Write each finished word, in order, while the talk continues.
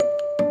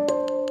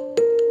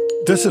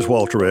This is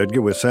Walter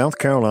Edgar with South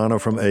Carolina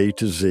from A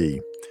to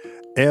Z.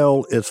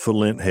 L is for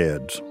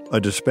lintheads,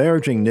 a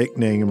disparaging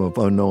nickname of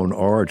unknown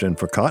origin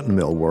for cotton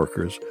mill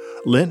workers.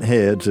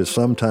 Lintheads is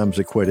sometimes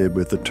equated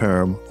with the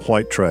term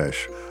white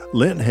trash.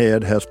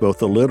 Linthead has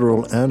both a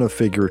literal and a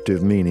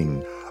figurative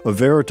meaning. A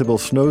veritable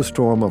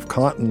snowstorm of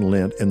cotton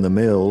lint in the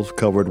mills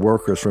covered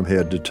workers from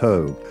head to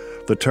toe.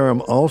 The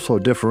term also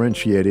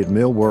differentiated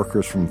mill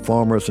workers from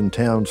farmers and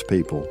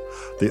townspeople,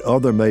 the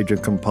other major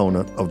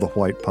component of the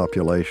white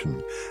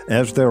population.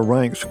 As their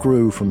ranks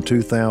grew from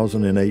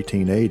 2,000 in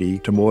 1880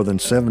 to more than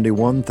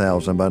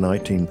 71,000 by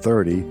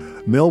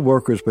 1930, mill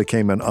workers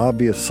became an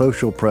obvious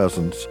social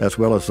presence as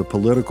well as a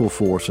political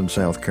force in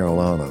South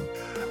Carolina.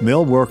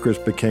 Mill workers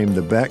became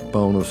the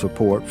backbone of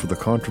support for the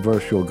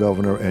controversial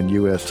governor and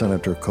U.S.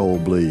 Senator Cole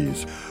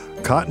Blease.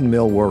 Cotton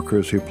mill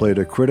workers who played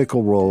a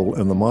critical role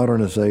in the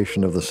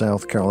modernization of the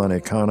South Carolina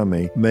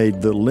economy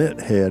made the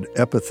linthead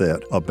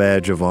epithet a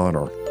badge of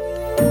honor.